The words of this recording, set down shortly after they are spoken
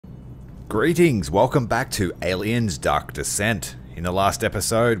Greetings, welcome back to Aliens Dark Descent. In the last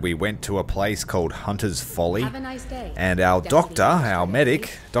episode, we went to a place called Hunter's Folly. Have a nice day. And our doctor, our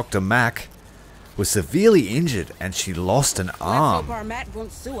medic, Dr. Mac, was severely injured and she lost an arm.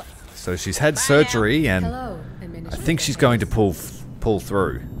 So she's had surgery and I think she's going to pull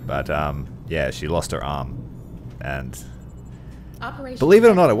through. But yeah, she lost her arm. And believe it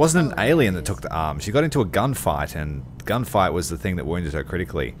or not, it wasn't an alien that took the arm. She got into a gunfight and the gunfight was the thing that wounded her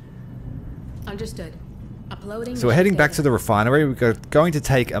critically. Understood. Uploading. So we're heading back to the refinery. We're going to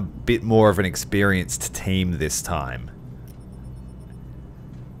take a bit more of an experienced team this time.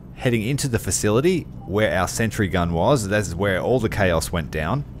 Heading into the facility where our sentry gun was. That is where all the chaos went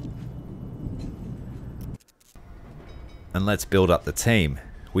down. And let's build up the team.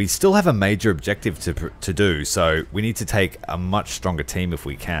 We still have a major objective to do, so we need to take a much stronger team if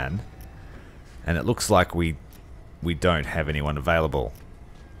we can. And it looks like we don't have anyone available.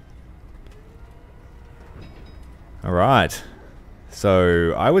 Alright,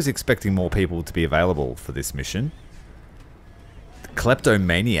 so I was expecting more people to be available for this mission. The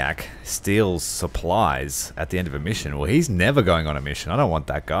kleptomaniac steals supplies at the end of a mission. Well, he's never going on a mission. I don't want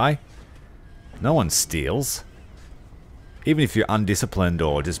that guy. No one steals. Even if you're undisciplined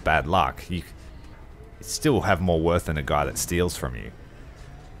or just bad luck, you still have more worth than a guy that steals from you.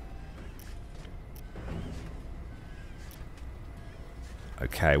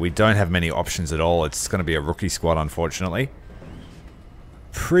 Okay, we don't have many options at all. It's going to be a rookie squad, unfortunately.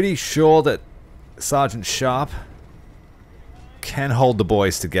 Pretty sure that Sergeant Sharp can hold the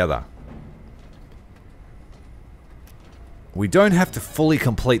boys together. We don't have to fully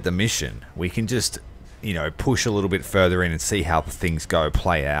complete the mission. We can just, you know, push a little bit further in and see how the things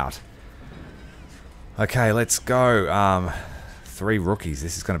play out. Okay, let's go. 3 rookies.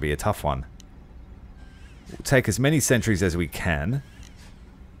 This is going to be a tough one. We'll take as many sentries as we can.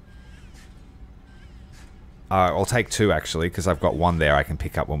 I'll take 2 actually, because I've got 1 there I can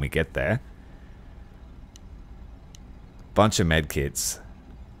pick up when we get there. Bunch of medkits.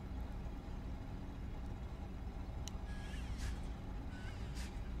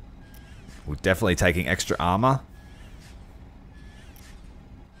 We're definitely taking extra armor.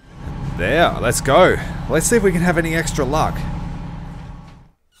 There, let's go. Let's see if we can have any extra luck.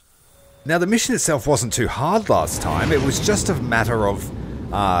 Now the mission itself wasn't too hard last time. It was just a matter of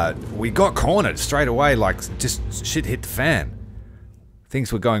we got cornered straight away, like just shit hit the fan.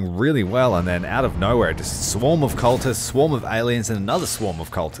 Things were going really well and then out of nowhere, just a swarm of cultists, swarm of aliens and another swarm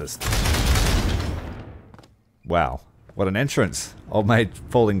of cultists. Wow, what an entrance. Old mate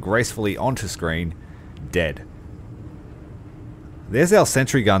falling gracefully onto screen, dead. There's our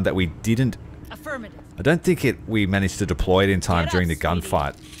sentry gun that we didn't... Affirmative. I don't think we managed to deploy it in time during the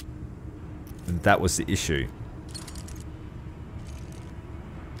gunfight. And that was the issue.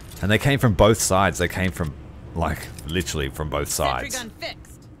 And they came from both sides. They came from, like, literally from both sides. Sentry gun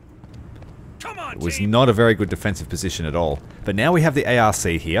fixed. Come on, it was team. not a very good defensive position at all. But now we have the ARC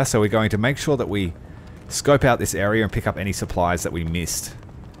here, so we're going to make sure that we scope out this area and pick up any supplies that we missed.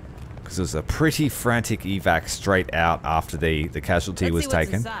 Because it was a pretty frantic evac straight out after the casualty was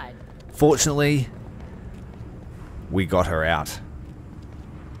taken. Fortunately, we got her out.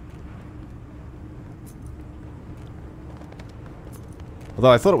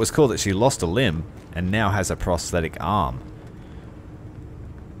 Although I thought it was cool that she lost a limb and now has a prosthetic arm.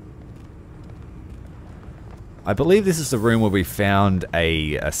 I believe this is the room where we found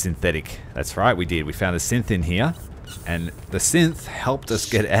a synthetic. That's right, we did. We found a synth in here. And the synth helped us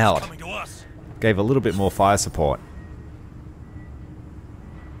get out. Gave a little bit more fire support.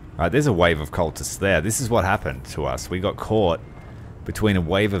 Alright, there's a wave of cultists there. This is what happened to us. We got caught between a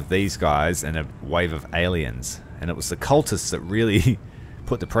wave of these guys and a wave of aliens. And it was the cultists that really...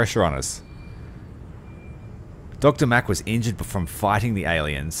 put the pressure on us. Dr. Mac was injured from fighting the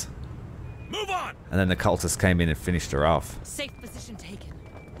aliens. Move on. And then the cultists came in and finished her off. Safe position taken.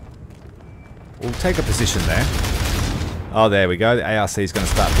 We'll take a position there. Oh, there we go. The ARC is going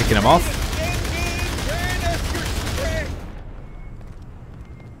to start picking them off.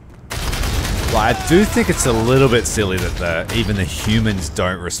 Well, I do think it's a little bit silly that even the humans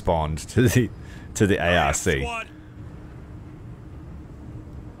don't respond to the ARC.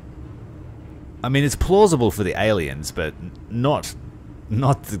 I mean, it's plausible for the aliens, but not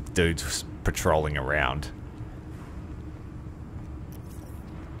the dudes patrolling around.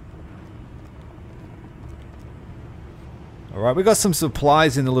 Alright, we got some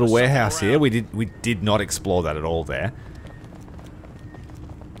supplies in the little warehouse here. We did not explore that at all there.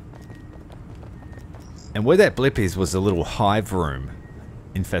 And where that blip is was a little hive room.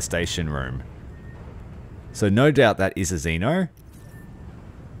 Infestation room. So no doubt that is a Xeno.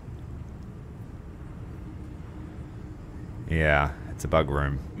 Yeah, it's a bug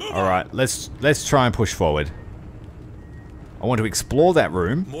room. Alright, let's try and push forward. I want to explore that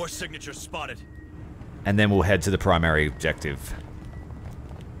room. More signatures spotted. And then we'll head to the primary objective.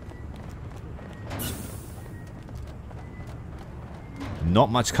 Not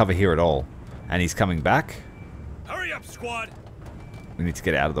much cover here at all. And he's coming back. Hurry up, squad. We need to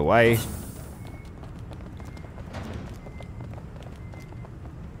get out of the way.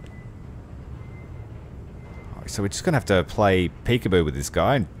 So we're just going to have to play peekaboo with this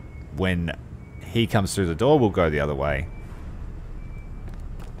guy. And when he comes through the door, we'll go the other way.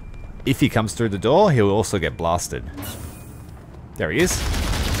 If he comes through the door, he'll also get blasted. There he is.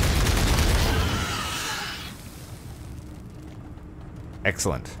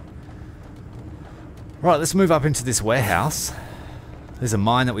 Excellent. Right, let's move up into this warehouse. There's a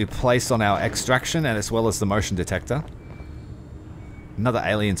mine that we placed on our extraction, and as well as the motion detector. Another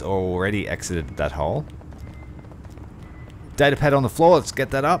alien's already exited that hole. Datapad on the floor, let's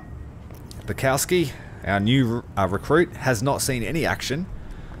get that up. Bukowski, our new recruit, has not seen any action.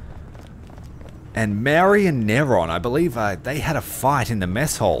 And Maori and Neron, I believe they had a fight in the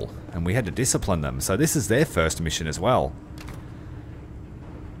mess hall, and we had to discipline them. So this is their first mission as well.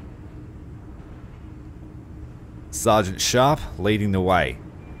 Sergeant Sharp leading the way.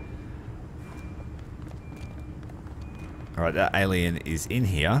 Alright, that alien is in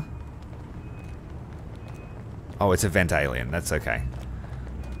here. Oh, it's a vent alien. That's okay.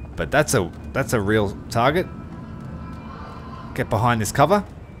 But that's a real target. Get behind this cover.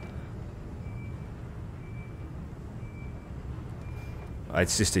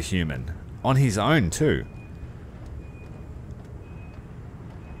 It's just a human. On his own, too.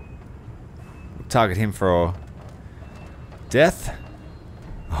 We'll target him for death.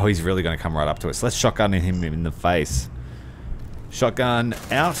 Oh, he's really going to come right up to us. Let's shotgun him in the face. Shotgun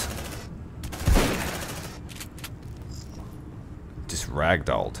out. Just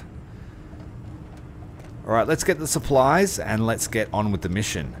ragdolled. Alright, let's get the supplies and let's get on with the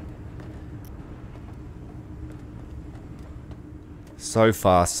mission. So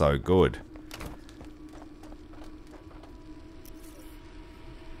far, so good.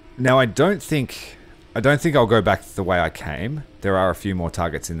 Now, I don't think I'll go back the way I came. There are a few more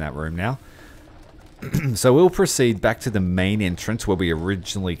targets in that room now. So we'll proceed back to the main entrance where we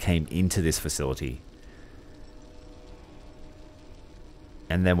originally came into this facility.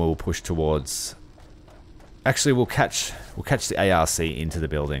 And then we'll push towards... Actually, we'll catch the ARC into the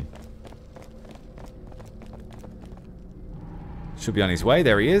building. Should be on his way.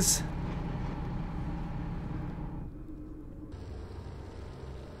 There he is.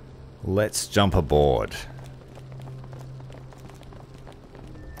 Let's jump aboard.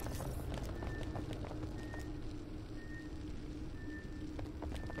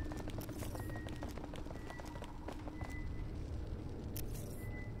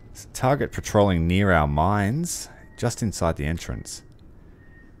 There's a target patrolling near our mines, just inside the entrance.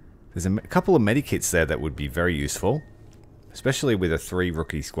 There's a couple of medikits there that would be very useful. Especially with a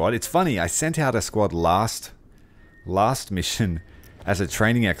 3-rookie squad. It's funny, I sent out a squad last mission as a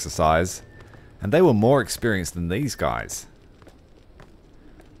training exercise, and they were more experienced than these guys.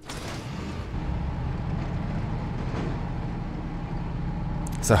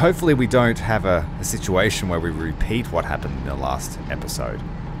 So hopefully we don't have a situation where we repeat what happened in the last episode.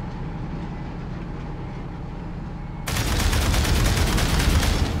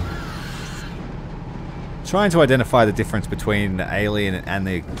 Trying to identify the difference between the alien and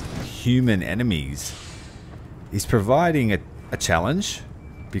the human enemies is providing a challenge,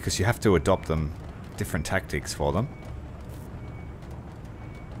 because you have to adopt them different tactics for them.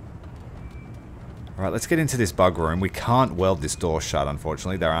 Alright, let's get into this bug room. We can't weld this door shut,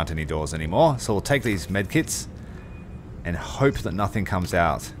 unfortunately. There aren't any doors anymore. So we'll take these medkits and hope that nothing comes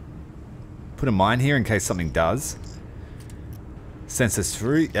out. Put a mine here in case something does. Sensor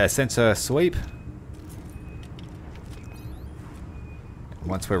sweep.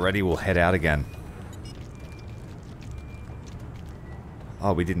 Once we're ready, we'll head out again.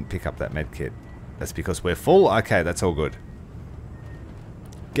 Oh, we didn't pick up that medkit. That's because we're full? Okay, that's all good.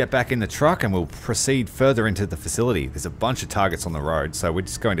 Get back in the truck and we'll proceed further into the facility. There's a bunch of targets on the road, so we're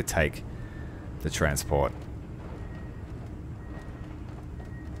just going to take the transport.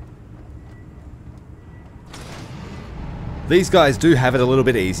 These guys do have it a little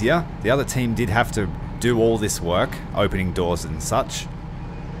bit easier. The other team did have to do all this work, opening doors and such.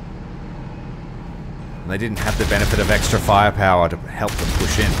 They didn't have the benefit of extra firepower to help them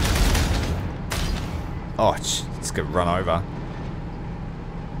push in. Oh, it's got run over.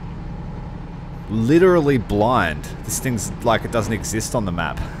 Literally blind. This thing's like it doesn't exist on the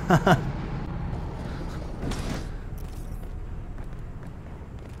map.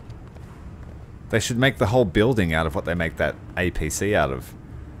 They should make the whole building out of what they make that APC out of.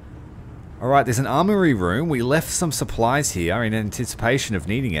 Alright, there's an armory room. We left some supplies here in anticipation of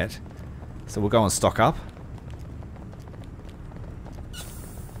needing it. So we'll go and stock up.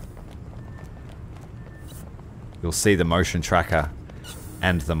 You'll see the motion tracker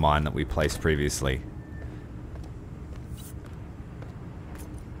and the mine that we placed previously.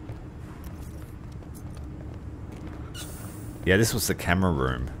 Yeah, this was the camera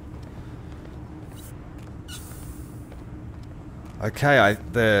room. Okay,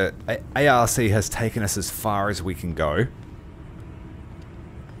 the ARC has taken us as far as we can go.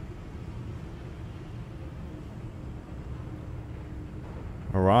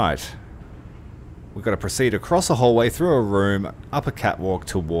 Alright. We've got to proceed across a hallway, through a room, up a catwalk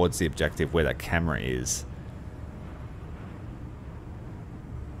towards the objective where that camera is.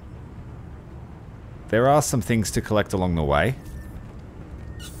 There are some things to collect along the way.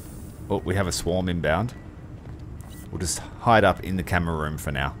 Oh, we have a swarm inbound. We'll just hide up in the camera room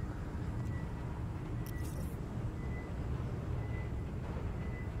for now.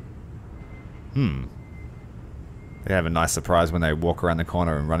 They have a nice surprise when they walk around the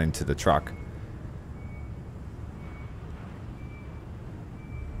corner and run into the truck.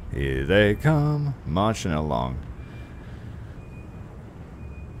 Here they come, marching along.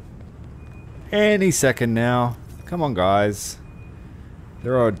 Any second now. Come on, guys.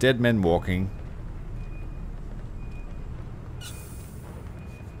 There are dead men walking.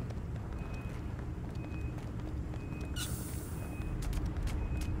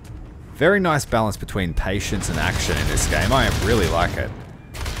 Very nice balance between patience and action in this game. I really like it.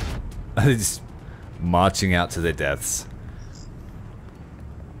 Just marching out to their deaths.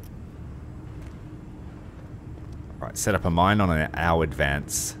 Right, set up a mine on our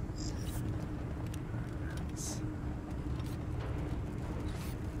advance.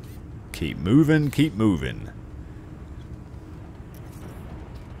 Keep moving, keep moving.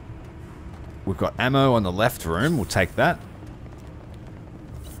 We've got ammo on the left room. We'll take that.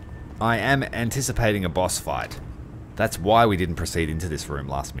 I am anticipating a boss fight. That's why we didn't proceed into this room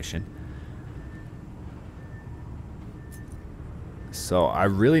last mission. So I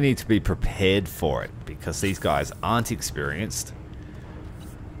really need to be prepared for it, because these guys aren't experienced.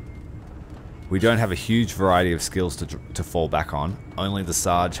 We don't have a huge variety of skills to fall back on. Only the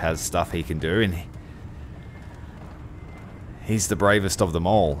Sarge has stuff he can do, and he's the bravest of them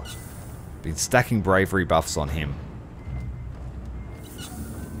all. Been stacking bravery buffs on him.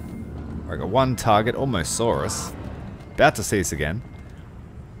 I got one target, almost saw us. About to see us again.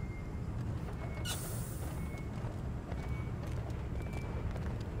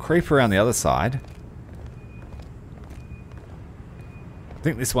 Creep around the other side. I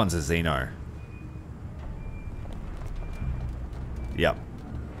think this one's a Xeno. Yep.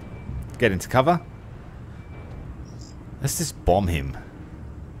 Get into cover. Let's just bomb him.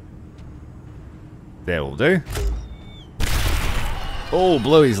 There will do. Oh,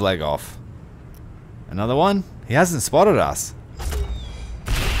 blew his leg off. Another one? He hasn't spotted us.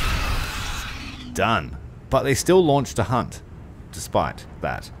 Done. But they still launched a hunt, despite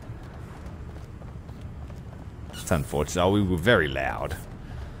that. It's unfortunate. Oh, we were very loud.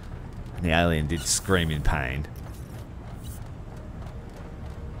 And the alien did scream in pain.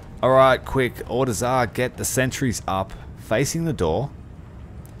 Alright, quick. Orders are get the sentries up, facing the door.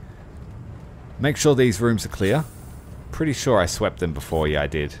 Make sure these rooms are clear. Pretty sure I swept them before. Yeah, I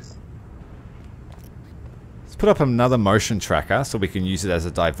did. Let's put up another motion tracker so we can use it as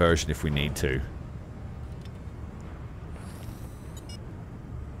a diversion if we need to.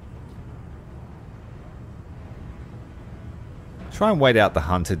 Try and wait out the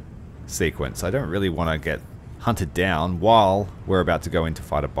hunted sequence. I don't really want to get hunted down while we're about to go in to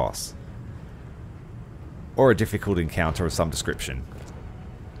fight a boss. Or a difficult encounter of some description.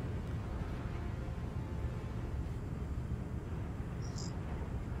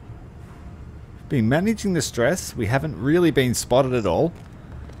 Been managing the stress. We haven't really been spotted at all.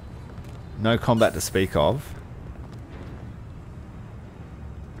 No combat to speak of.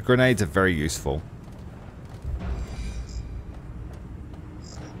 Grenades are very useful.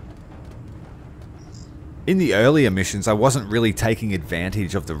 In the earlier missions, I wasn't really taking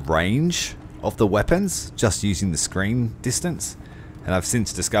advantage of the range of the weapons, just using the screen distance. And I've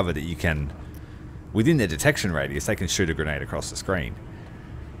since discovered that you can, within their detection radius, they can shoot a grenade across the screen.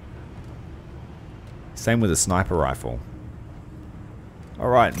 Same with a sniper rifle.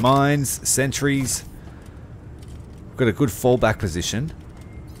 Alright, mines, sentries. We've got a good fallback position.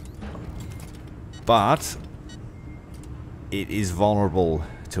 But it is vulnerable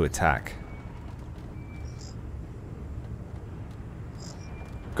to attack.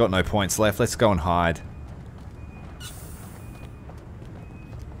 got no points left. Let's go and hide.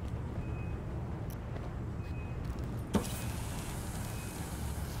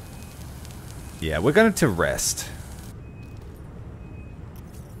 Yeah, we're going to rest.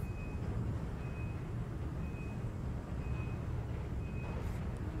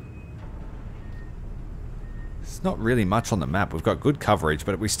 There's not really much on the map. We've got good coverage,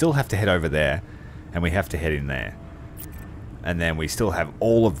 but we still have to head over there. And we have to head in there. And then we still have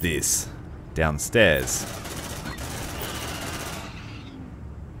all of this downstairs.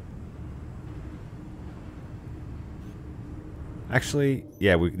 Actually,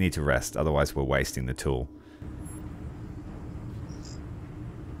 yeah, we need to rest, otherwise we're wasting the tool.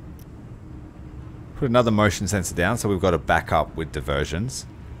 Put another motion sensor down, so we've got to back up with diversions.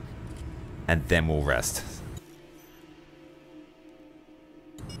 And then we'll rest.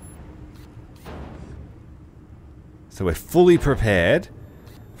 So we're fully prepared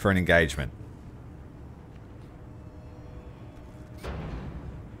for an engagement.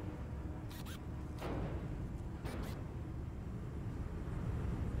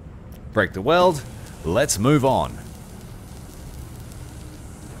 Break the weld. Let's move on.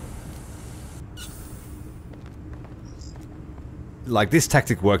 Like, this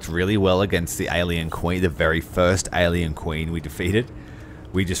tactic worked really well against the alien queen, the very first alien queen we defeated.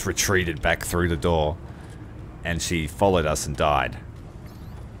 We just retreated back through the door and she followed us and died.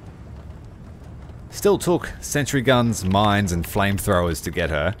 Still took sentry guns, mines and flamethrowers to get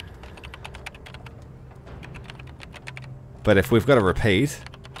her. But if we've got to repeat,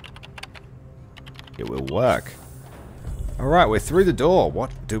 it will work. Alright, we're through the door. What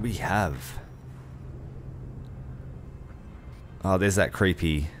do we have? Oh, there's that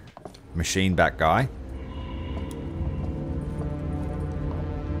creepy machine back guy.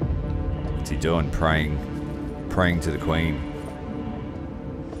 What's he doing? Praying to the queen.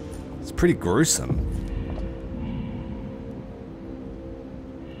 It's pretty gruesome.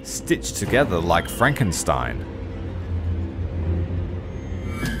 Stitched together like Frankenstein.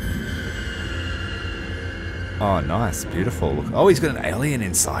 Oh, nice. Beautiful. Look. Oh, he's got an alien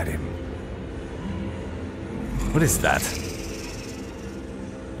inside him. What is that?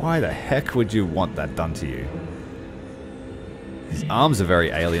 Why the heck would you want that done to you? His arms are very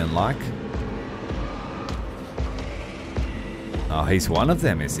alien-like. Oh, he's one of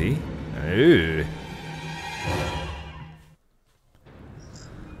them, is he? Ooh.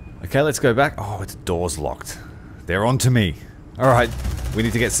 Okay, let's go back. Oh, the door's locked. They're on to me. Alright, we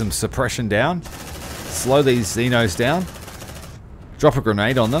need to get some suppression down. Slow these Xenos down. Drop a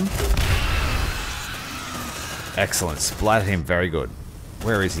grenade on them. Excellent. Splat him. Very good.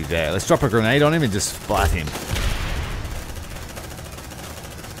 Where is he? There. Let's drop a grenade on him and just splat him.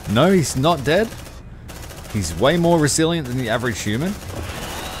 No, he's not dead. He's way more resilient than the average human.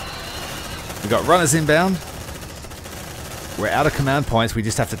 We got runners inbound. We're out of command points. We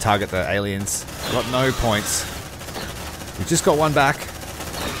just have to target the aliens. Got no points. We just got one back.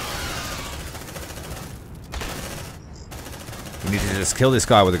 We need to just kill this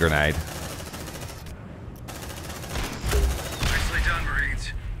guy with a grenade. Nicely done,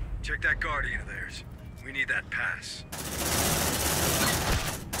 Marines. Check that Guardian of theirs. We need that pass.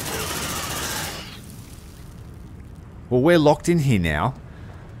 Well, we're locked in here now.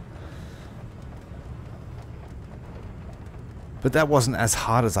 But that wasn't as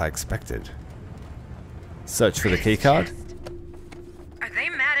hard as I expected. Search for the keycard. Are they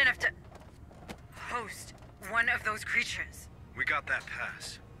mad enough to host one of those creatures? We got that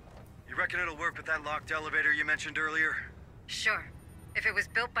pass. You reckon it'll work with that locked elevator you mentioned earlier? Sure. If it was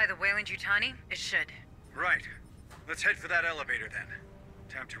built by the WEYLAND Yutani, it should. Right. Let's head for that elevator then.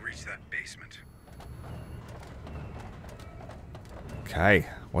 Time to reach that basement. Okay,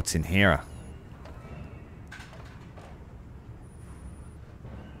 what's in here?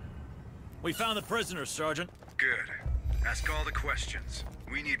 We found the prisoners, Sergeant. Good. Ask all the questions.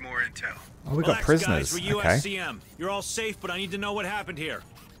 We need more intel. Oh, we got Relax, prisoners. Guys, we're Okay. USCM. You're all safe, but I need to know what happened here.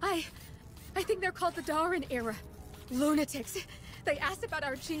 I think they're called the Darwin era. Lunatics. They asked about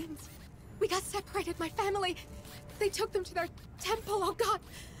our genes. We got separated, my family. They took them to their temple. Oh God,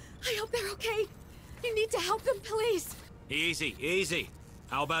 I hope they're okay. You need to help them, please. Easy, easy.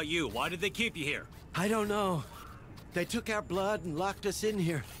 How about you? Why did they keep you here? I don't know. They took our blood and locked us in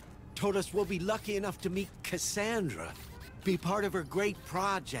here. Told us we'll be lucky enough to meet Cassandra. Be part of her great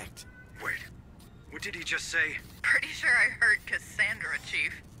project. Wait. What did he just say? Pretty sure I heard Cassandra,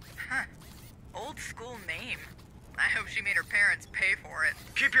 Chief. Huh. Old school name. I hope she made her parents pay for it.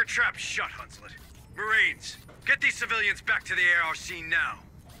 Keep your trap shut, Hunslet. Marines, get these civilians back to the ARC now.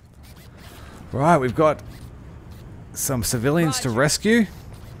 Right, we've got some civilians to rescue.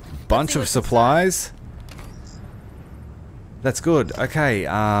 bunch of supplies. That's good. Okay,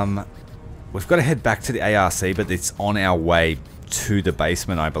 we've got to head back to the ARC, but it's on our way to the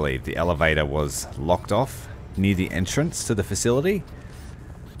basement, I believe. The elevator was locked off near the entrance to the facility.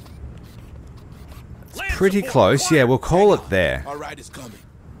 It's pretty close. Yeah, we'll call it there. All right, it's coming.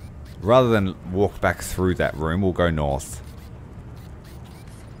 Rather than walk back through that room, we'll go north.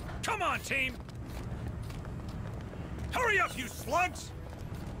 Come on, team! Hurry up, you slugs!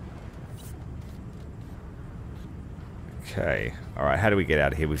 Okay. All right. How do we get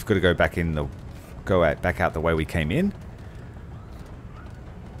out of here? We've got to go back in the, back out the way we came in.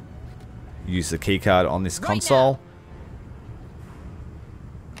 Use the keycard on this console.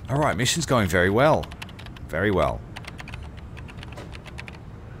 All right. Mission's going very well. Very well.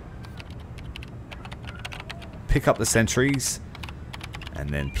 Pick up the sentries and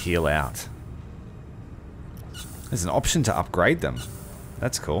then peel out. There's an option to upgrade them.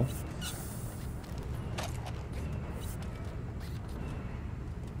 That's cool.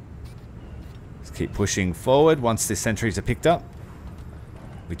 Let's keep pushing forward once the sentries are picked up.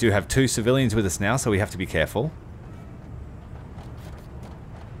 We do have 2 civilians with us now, so we have to be careful.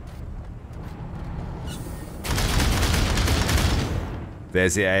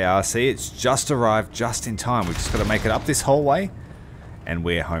 There's the ARC. It's just arrived just in time. We've just got to make it up this hallway and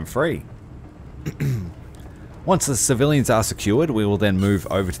we're home free. Once the civilians are secured, we will then move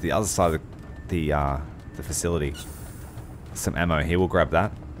over to the other side of the facility. Some ammo here. We'll grab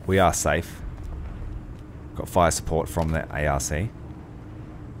that. We are safe. Got fire support from the ARC.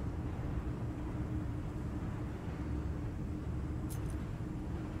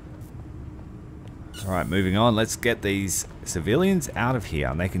 Alright, moving on. Let's get these civilians out of here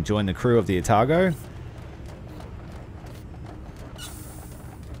and they can join the crew of the Otago.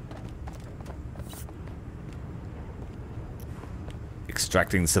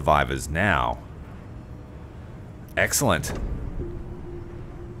 Extracting survivors now. Excellent.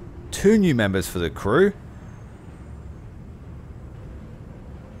 2 new members for the crew.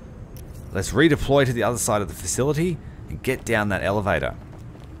 Let's redeploy to the other side of the facility and get down that elevator.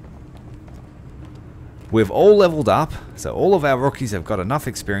 We've all leveled up, so all of our rookies have got enough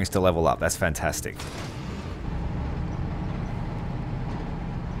experience to level up. That's fantastic.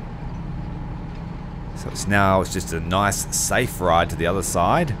 So it's just a nice, safe ride to the other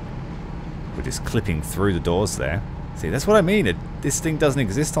side. We're just clipping through the doors there. See, that's what I mean. This thing doesn't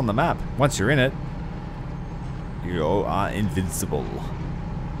exist on the map. Once you're in it, you are invincible.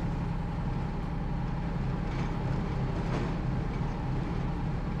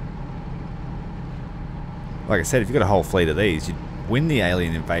 Like I said, if you've got a whole fleet of these, you'd win the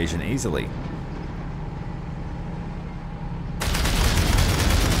alien invasion easily.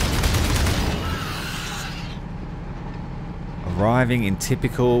 Arriving in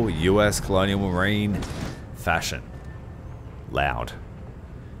typical US colonial marine fashion. Loud.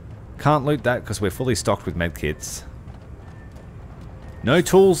 Can't loot that because we're fully stocked with medkits. No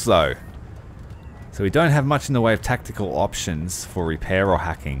tools though. So we don't have much in the way of tactical options for repair or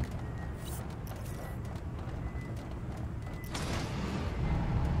hacking.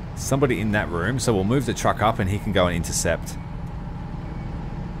 Somebody in that room, so we'll move the truck up and he can go and intercept.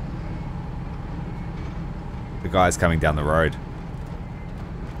 The guy's coming down the road.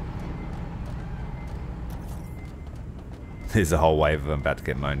 There's a whole wave of them about to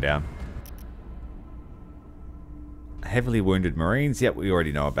get mown down. Heavily wounded Marines. Yep, we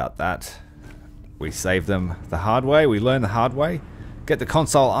already know about that. We saved them the hard way. We learned the hard way. Get the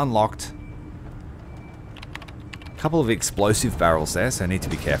console unlocked. Couple of explosive barrels there, so I need to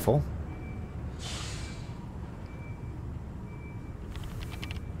be careful.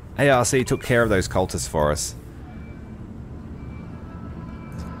 ARC took care of those cultists for us.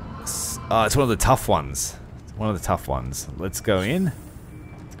 It's one of the tough ones. It's one of the tough ones. Let's go in.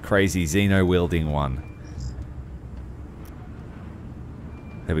 Crazy Xeno-wielding one.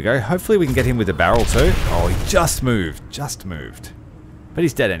 There we go. Hopefully we can get him with a barrel too. Oh, he just moved. Just moved. But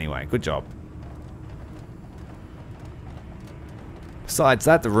he's dead anyway. Good job. Besides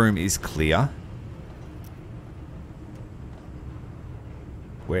that, the room is clear.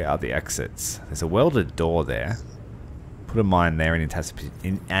 Where are the exits? There's a welded door there. Put a mine there in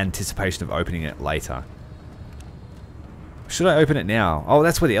anticipation of opening it later. Should I open it now? Oh,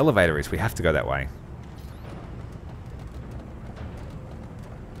 that's where the elevator is. We have to go that way.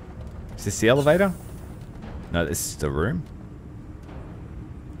 Is this the elevator? No, this is the room.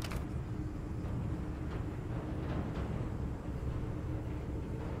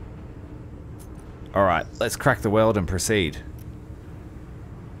 Alright, let's crack the weld and proceed.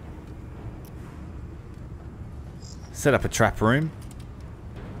 Set up a trap room.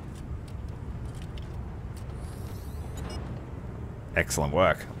 Excellent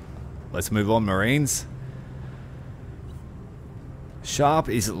work. Let's move on, Marines. Sharp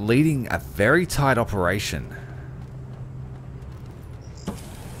is leading a very tight operation.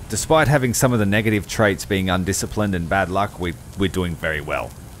 Despite having some of the negative traits being undisciplined and bad luck, we're doing very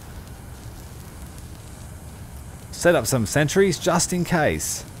well. Set up some sentries just in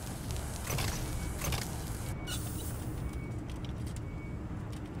case.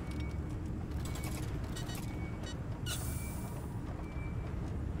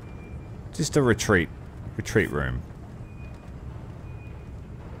 Just a retreat room.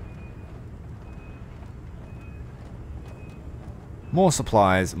 More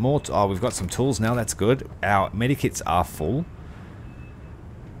supplies, more... oh, we've got some tools now, that's good. Our medikits are full.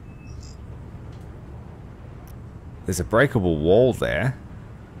 There's a breakable wall there.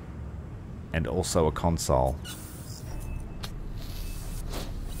 And also a console.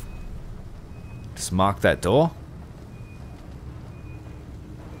 Just mark that door.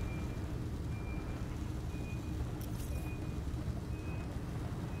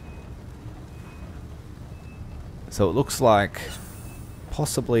 So it looks like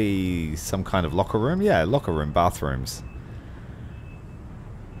possibly some kind of locker room. Yeah, locker room, bathrooms.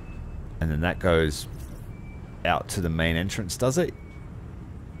 And then that goes out to the main entrance, does it?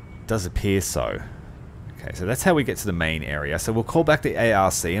 Does appear so. Okay, so that's how we get to the main area. So we'll call back the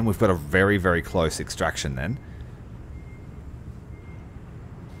ARC and we've got a very, very close extraction then.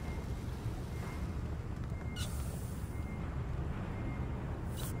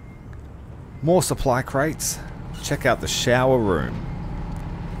 More supply crates. Check out the shower room.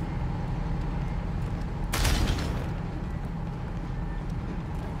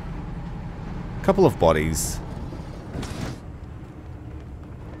 Couple of bodies.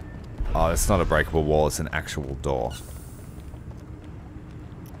 Oh, it's not a breakable wall, it's an actual door.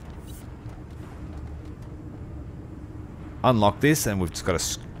 Unlock this and we've just got a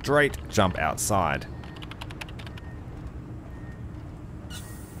straight jump outside.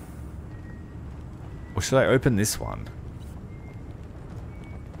 Or should I open this one?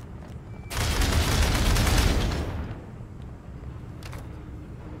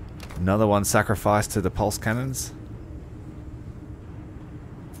 Another one sacrificed to the pulse cannons.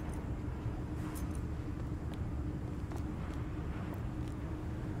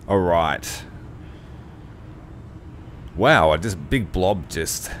 Alright. Wow, this big blob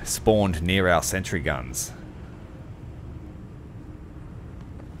just spawned near our sentry guns.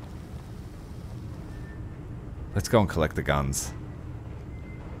 Let's go and collect the guns.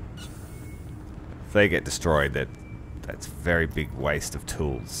 If they get destroyed, that's a very big waste of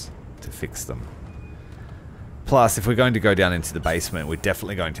tools to fix them. Plus, if we're going to go down into the basement, we're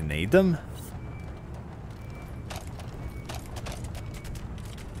definitely going to need them.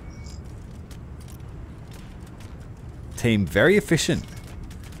 Team, very efficient.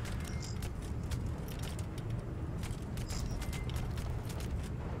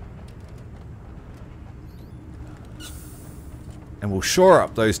 And we'll shore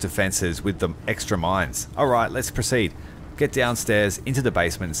up those defenses with the extra mines. Alright, let's proceed. Get downstairs into the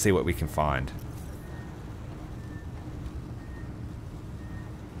basement and see what we can find.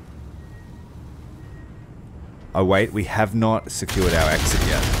 Oh wait, we have not secured our exit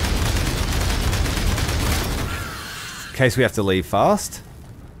yet. In case we have to leave fast.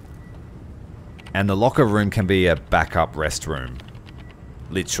 And the locker room can be a backup restroom.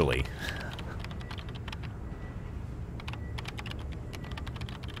 Literally.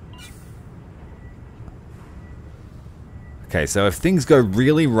 Okay, so if things go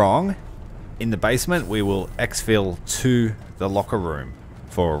really wrong in the basement, we will exfil to the locker room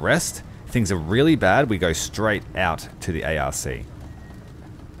for a rest. If things are really bad, we go straight out to the ARC.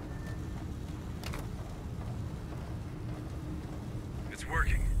 It's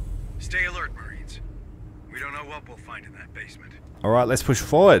working. Stay alert, Marines. We don't know what we'll find in that basement. Alright, let's push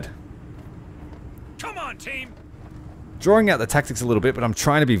forward. Come on, team! Drawing out the tactics a little bit, but I'm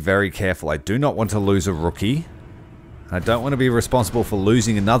trying to be very careful. I do not want to lose a rookie. I don't want to be responsible for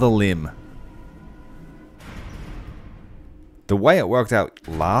losing another limb. The way it worked out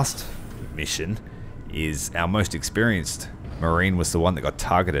last mission is our most experienced Marine was the one that got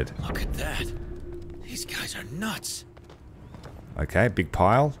targeted. Look at that. These guys are nuts. Okay, big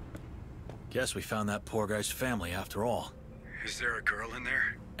pile. Guess we found that poor guy's family after all. Is there a girl in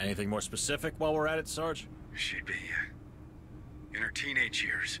there? Anything more specific while we're at it, Sarge? She'd be in her teenage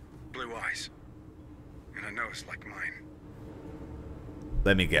years. Blue eyes. And a nose like mine.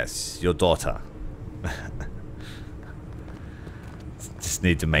 Let me guess, your daughter. Just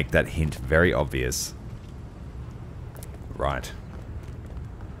need to make that hint very obvious. Right.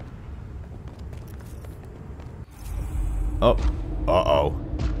 Oh, Uh-oh.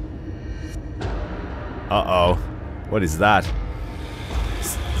 Uh-oh. What is that?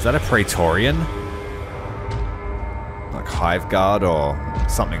 Is that a Praetorian? Like Hive Guard or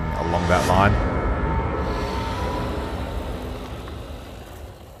something along that line?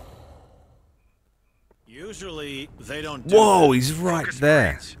 Usually, they don't do Whoa, that. he's right Focus, there.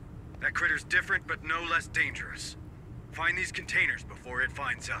 Marines. That critter's different, but no less dangerous. Find these containers before it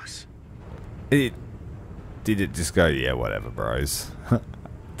finds us. Did it just go, yeah, whatever, bros?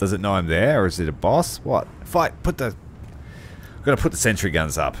 Does it know I'm there, or is it a boss? What? Fight! Gotta put the sentry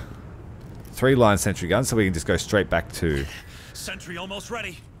guns up. 3-line sentry guns, so we can just go straight back to... Sentry almost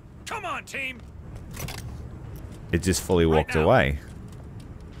ready. Come on, team! It just fully Right walked now. away.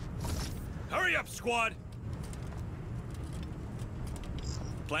 Hurry up, squad!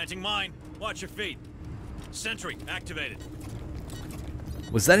 Planting mine. Watch your feet. Sentry activated.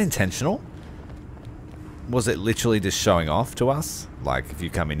 Was that intentional? Was it literally just showing off to us? Like, if you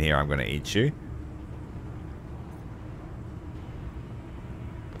come in here, I'm gonna eat you?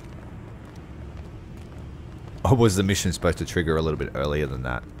 Or was the mission supposed to trigger a little bit earlier than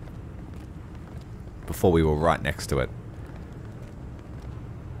that? Before we were right next to it.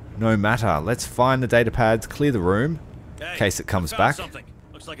 No matter. Let's find the data pads, clear the room, in case it comes I found back. Something.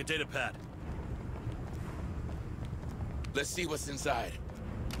 Looks like a data pad. Let's see what's inside.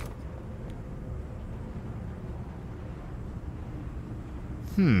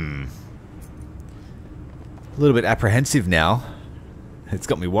 A little bit apprehensive now. It's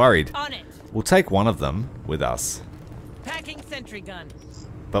got me worried. On it. We'll take one of them with us. Packing sentry gun.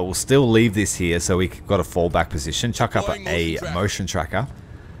 But we'll still leave this here so we've got a fallback position. Chuck up Deploying a motion motion tracker.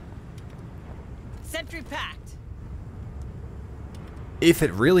 Sentry packed. If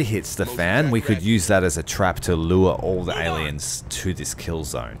it really hits the Motion fan, track we could ready. use that as a trap to lure all the Move on. aliens to this kill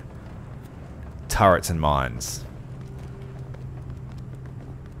zone. Turrets and mines.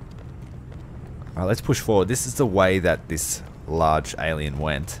 Alright, let's push forward. This is the way that this large alien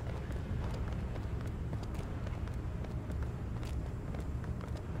went.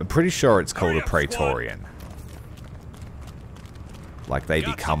 I'm pretty sure it's called Hurry a up, squad. Praetorian. Like they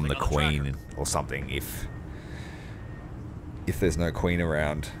Got become the something on the queen or something if there's no queen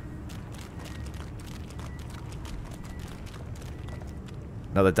around.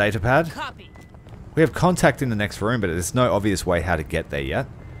 Another data pad. Copy. We have contact in the next room, but there's no obvious way how to get there yet.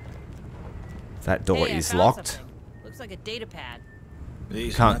 That door Hey, I is found locked. something. Looks like a data pad.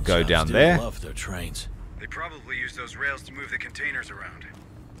 These Can't go nut jobs down do there. Love their trains. They probably use those rails to move the containers around.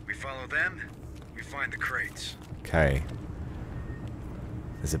 We follow them, we find the crates. Okay.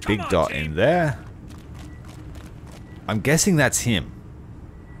 There's a Come big on, dot team. in there. I'm guessing that's him.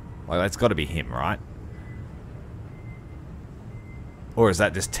 Like, that's got to be him, right? Or is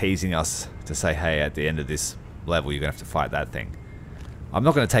that just teasing us to say, hey, at the end of this level, you're going to have to fight that thing? I'm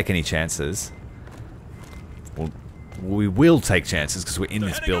not going to take any chances. Well, we will take chances because we're in They're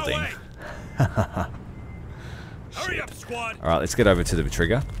this heading our building. way. Hurry up, squad! Alright, let's get over to the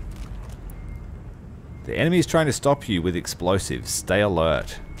trigger. The enemy is trying to stop you with explosives. Stay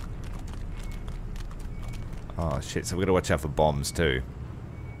alert. Oh shit, so we've got to watch out for bombs too.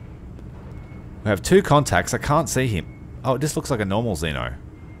 We have 2 contacts. I can't see him. Oh, it just looks like a normal Xeno.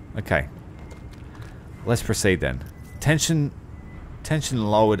 Okay. Let's proceed then. Tension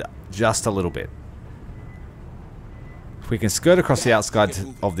lowered just a little bit. If we can skirt across the outside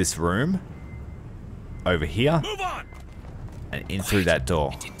of this room, over here, Move on! and in through that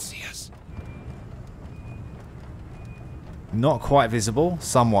door. Didn't see us. Not quite visible,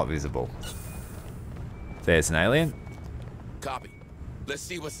 somewhat visible. There's an alien. Copy. Let's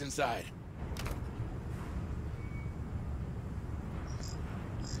see what's inside.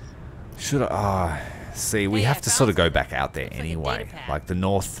 Should I? See, we Hey, have I to found sort of go something. back out there Looks like a anyway. data pad. Like the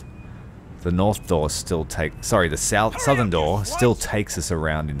north door still sorry, the southern up, door you still sluts! takes us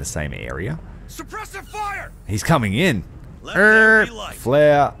around in the same area. Suppressive fire! He's coming in. Let there be light.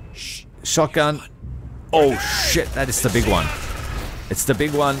 Flare, shotgun. Oh shit, that is the big one. It's the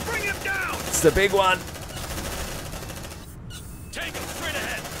big one. Bring him down! It's the big one. Tango straight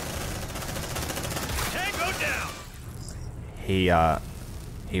ahead! Tango down!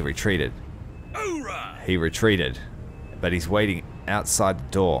 He retreated. Hoorah! He retreated, but he's waiting outside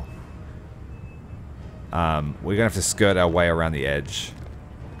the door. We're gonna have to skirt our way around the edge.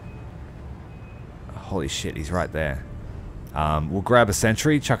 Holy shit, he's right there. We'll grab a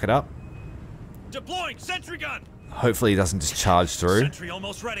sentry, chuck it up. Deploying sentry gun! Hopefully he doesn't just charge through. Sentry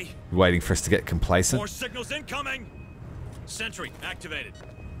almost ready. Waiting for us to get complacent. More signals incoming! Sentry activated.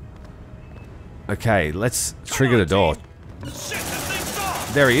 Okay, let's Come trigger on, the door. team. Shit, this thing's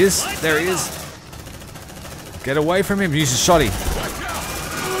off! There he is. Lights There he ammo. is. Get away from him. Use a shotty.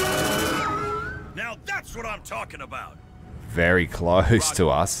 talking about? Very close to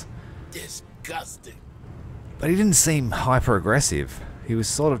us. Disgusting. But he didn't seem hyper aggressive. He was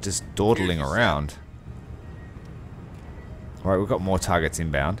sort of just dawdling around. Alright, we've got more targets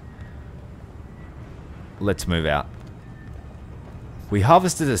inbound. Let's move out. We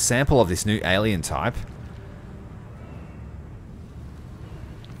harvested a sample of this new alien type.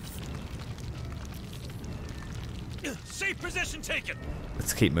 Safe position taken.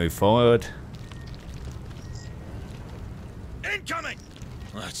 Let's keep moving forward. Incoming.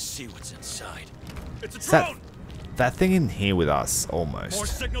 Let's see what's inside. It's a Is that, drone. that thing in here with us, More almost.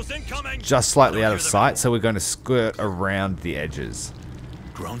 signals incoming. Just slightly I don't out of hear them. sight, so we're going to skirt around the edges.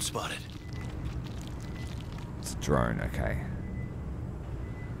 Drone spotted. It's a drone, okay.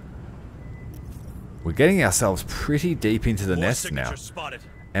 We're getting ourselves pretty deep into the More nest now. signatures spotted.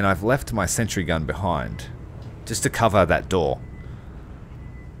 And I've left my sentry gun behind. Just to cover that door.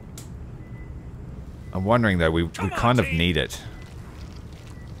 I'm wondering though, we kind of need it.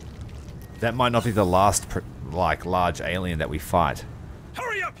 That might not be the last, large alien that we fight.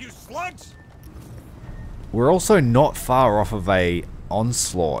 Hurry up, you slugs! We're also not far off of a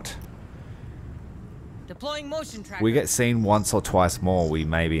onslaught. Deploying motion tracker. We get seen once or twice more, we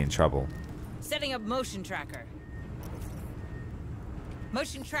may be in trouble. Setting up motion tracker.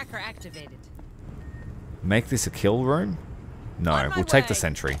 Motion tracker activated. Make this a kill room? No, On my we'll take the way.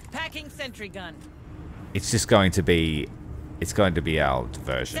 sentry. Packing sentry gun. It's just going to be... It's going to be our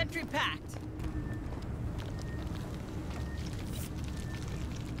diversion. Sentry packed.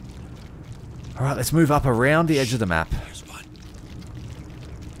 Alright, let's move up around the edge of the map. Here's one.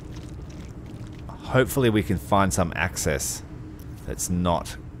 Hopefully we can find some access that's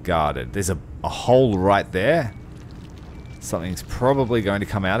not guarded. There's a hole right there. Something's probably going to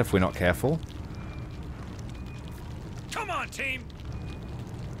come out if we're not careful. Come on, team.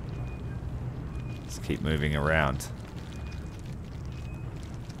 Let's keep moving around.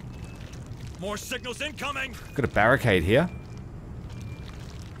 More signals incoming. Got a barricade here.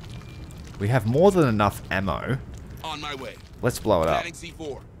 We have more than enough ammo. On my way. Let's blow it up. Planning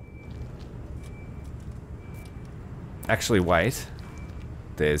C4. Actually, wait.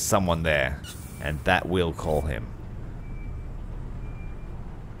 There's someone there, and that will call him.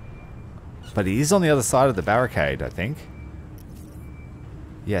 But he is on the other side of the barricade, I think.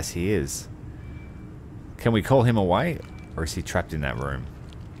 Yes, he is. Can we call him away, or is he trapped in that room?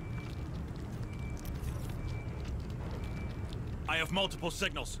 I have multiple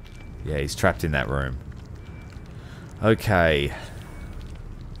signals. Yeah, he's trapped in that room. Okay.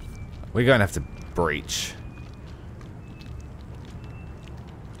 We're going to have to breach.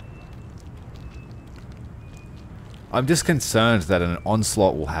 I'm just concerned that an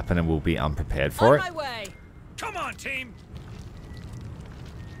onslaught will happen and we'll be unprepared for it. On my way. Come on, team.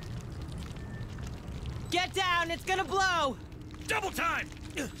 Get down, it's gonna blow. Double time.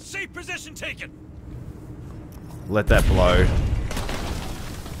 Safe position taken. Let that blow.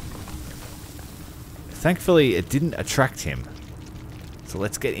 Thankfully, it didn't attract him. So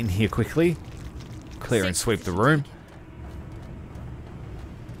let's get in here quickly. Clear and sweep the room.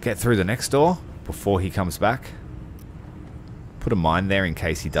 Get through the next door before he comes back. Put a mine there in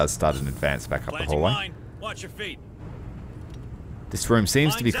case he does start an advance back up the Planting hallway. mine. Watch your feet. This room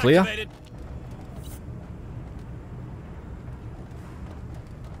seems to be Mine's clear. activated.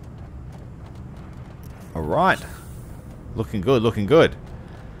 Alright. Looking good, looking good.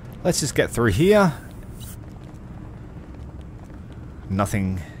 Let's just get through here.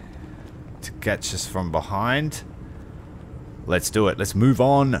 Nothing to catch us from behind. Let's do it. Let's move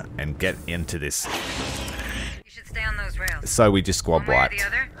on and get into this. You should stay on those rails. So we just squad One way or wiped. the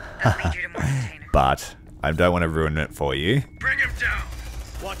other, that'll lead you to more container. But I don't want to ruin it for you. Bring him down!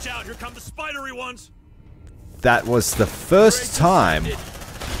 Watch out. Here come the spidery ones. That was the first time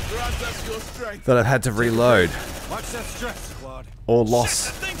Process your strength. that I've had to reload Watch that stress, squad. or Shit,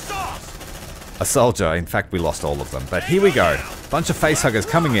 lost that thing's off. a soldier. In fact, we lost all of them. But here we go. Bunch of facehuggers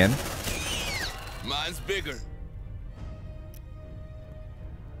coming in. Mine's bigger.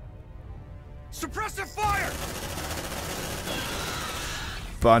 Suppressive fire.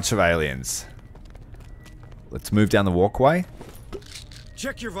 Bunch of aliens. Let's move down the walkway.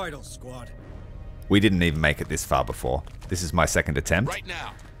 Check your vitals, squad. We didn't even make it this far before. This is my second attempt. Right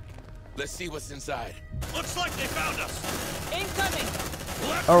now. Let's see what's inside. Looks like they found us. Incoming.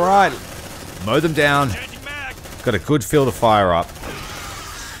 Left. Alright. Mow them down. Changing mag. Got a good field of fire up.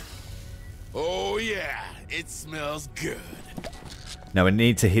 Oh yeah, it smells good. Now we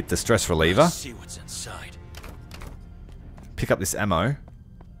need to hit the stress reliever. Let's see what's inside. Pick up this ammo.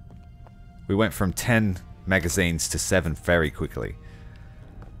 We went from 10 magazines to 7 very quickly.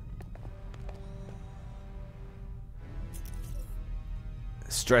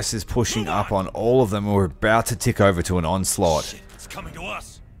 Stress is pushing up on all of them. We're about to tick over to an onslaught. Shit, it's coming to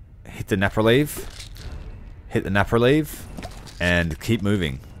us. Hit the nap relieve. Hit the nap relieve. And keep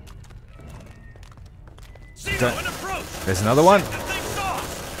moving. There's another one.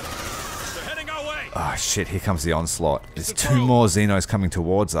 Oh shit, here comes the onslaught. There's 2 more Xenos coming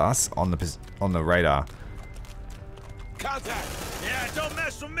towards us on the radar. Contact. Yeah, don't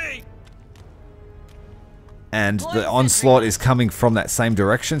mess with me. And the onslaught is coming from that same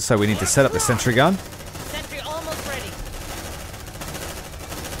direction, so we need to set up the sentry gun. Sentry almost ready.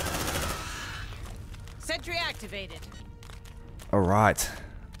 Sentry activated. Alright.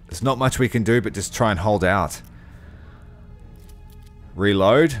 There's not much we can do, but just try and hold out.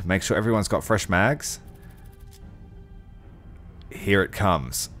 Reload. Make sure everyone's got fresh mags. Here it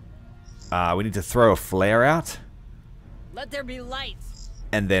comes. We need to throw a flare out. Let there be lights.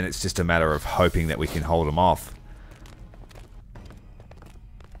 And then it's just a matter of hoping that we can hold them off.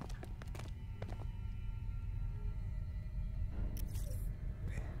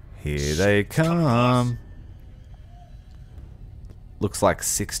 Here they come. Looks like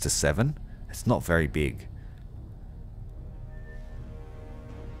 6 to 7. It's not very big.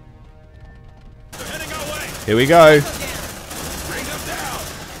 Here we go.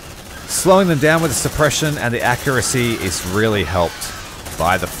 Slowing them down with the suppression, and the accuracy is really helped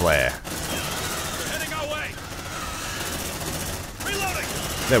by the flare.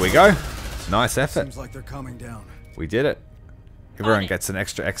 There we go. Nice effort. Seems like they're coming down. We did it. Everyone gets an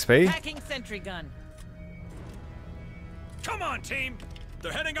extra XP. Packing sentry gun. Come on, team.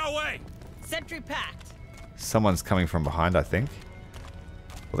 They're heading our way. Sentry packed. Someone's coming from behind, I think.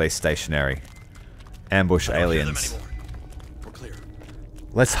 Or are they stationary? Ambush aliens. We're clear.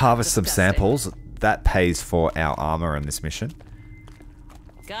 Let's harvest some samples. That pays for our armor in this mission.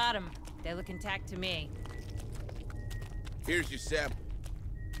 Got them. They look intact to me. Here's your sample.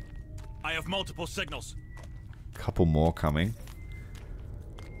 I have multiple signals. Couple more coming.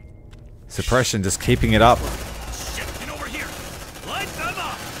 Suppression, just keeping it up. Shit, get over here. Light them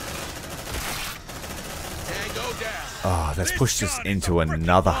up. Tango down. Oh, that's pushed us into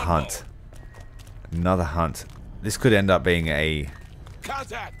another hunt. Another hunt. This could end up being a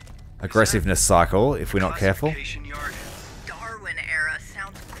Contact. aggressiveness cycle if we're not careful. Darwin era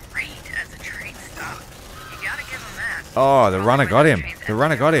sounds great as a train stop. You gotta give him that. Oh, the runner got him. The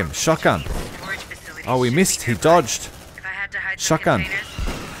runner got him. Shotgun. Oh, we missed. He dodged. If I had to hide Shotgun. I'd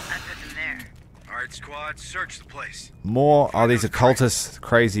put them there. Alright, squad, search the place. More. Oh, these are cultists.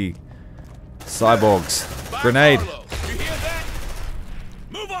 Crazy cyborgs. Grenade. Marlow, you hear that?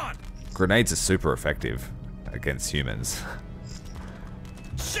 Move on. Grenades are super effective against humans.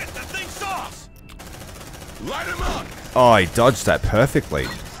 Shit, that thing saw us. Light him up. Oh, he dodged that perfectly.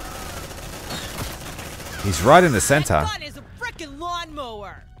 He's right in the center. That gun is a frickin'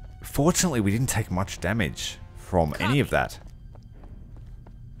 lawnmower. Fortunately, we didn't take much damage from any of that.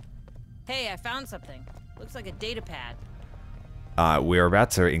 Hey, I found something. Looks like a data pad. We're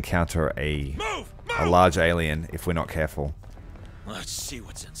about to encounter a large alien if we're not careful. Let's see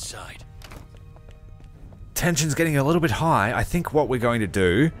what's inside. Tension's getting a little bit high. I think what we're going to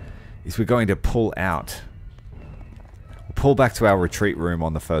do is we're going to pull out. We'll pull back to our retreat room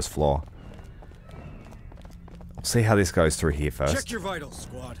on the first floor. We'll see how this goes through here first. Check your vitals,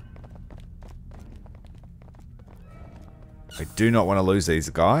 squad. I do not want to lose these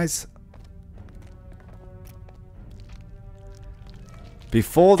guys.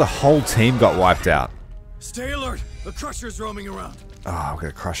 Before the whole team got wiped out. Stay alert. The crusher's roaming around. Oh, I've got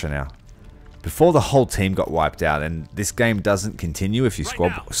a crusher now. Before the whole team got wiped out, and this game doesn't continue if you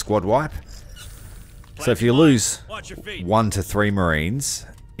squad wipe. So if you lose 1 to 3 Marines,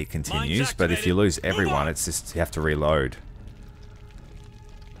 it continues. But if you lose everyone, it's just you have to reload.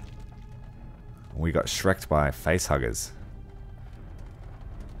 We got shreked by facehuggers.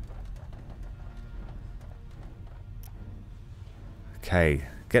 Okay,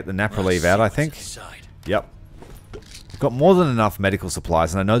 get the nap relief out, I think. Yep. We've got more than enough medical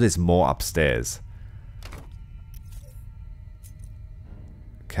supplies, and I know there's more upstairs.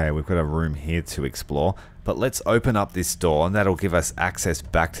 Okay, we've got a room here to explore. But let's open up this door, and that'll give us access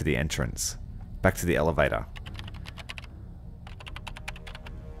back to the entrance. Back to the elevator.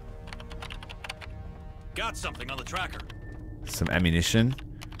 Got something on the tracker. Some ammunition.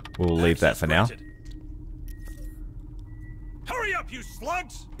 We'll leave that for now. Hurry up, you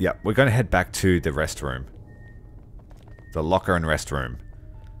slugs! Yep, we're going to head back to the rest room. The locker and rest room.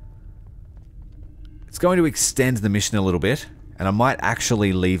 It's going to extend the mission a little bit, and I might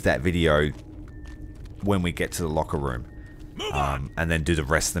actually leave that video when we get to the locker room. And then do the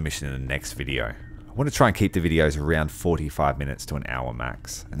rest of the mission in the next video. I want to try and keep the videos around 45 minutes to an hour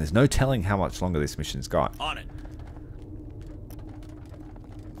max. And there's no telling how much longer this mission's got. On it.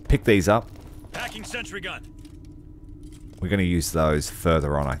 Pick these up. Packing sentry gun. We're going to use those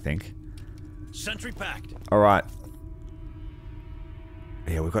further on, I think. Sentry packed. Alright.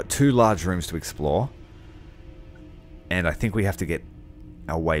 Yeah, we've got 2 large rooms to explore. And I think we have to get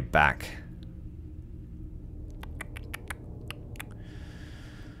our way back.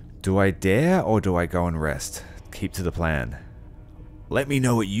 Do I dare or do I go and rest? Keep to the plan. Let me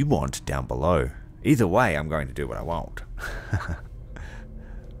know what you want down below. Either way, I'm going to do what I want.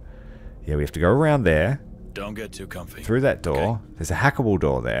 Yeah, we have to go around there. Don't get too comfy. Through that door. Okay. There's a hackable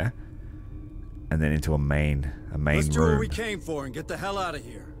door there. And then into a main Let's do room. what we came for and get the hell out of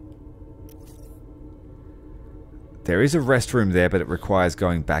here. There is a restroom there, but it requires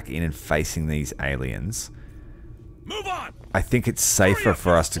going back in and facing these aliens. Move on. I think it's safer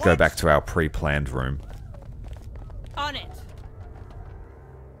for us to go back to our pre-planned room. On it.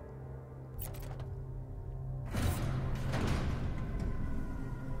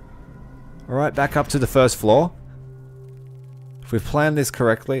 Alright, back up to the first floor. If we've planned this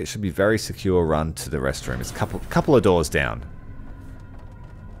correctly, it should be a very secure run to the restroom. It's a couple of doors down.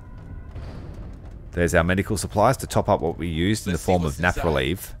 There's our medical supplies to top up what we used in the form of nap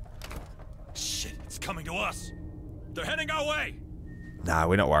relief. Shit, it's coming to us. They're heading our way. Nah,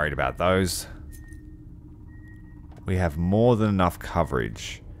 we're not worried about those. We have more than enough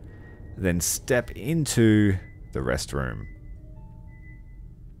coverage. Then step into the restroom.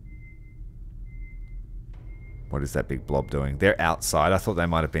 What is that big blob doing? They're outside. I thought they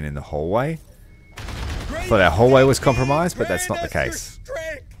might have been in the hallway. Thought our hallway was compromised, but that's not the case.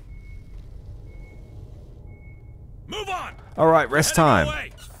 Move on. Alright, rest time.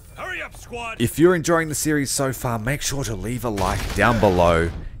 Hurry up, squad. If you're enjoying the series so far, make sure to leave a like down below.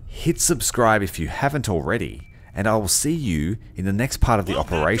 Hit subscribe if you haven't already. And I will see you in the next part of the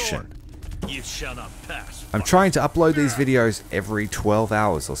operation. You shall not pass. I'm trying to upload these videos every 12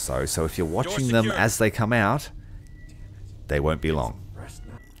 hours or so, so if you're watching them as they come out, they won't be long.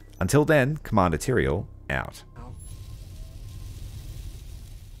 Until then, Commander Tyrael, out.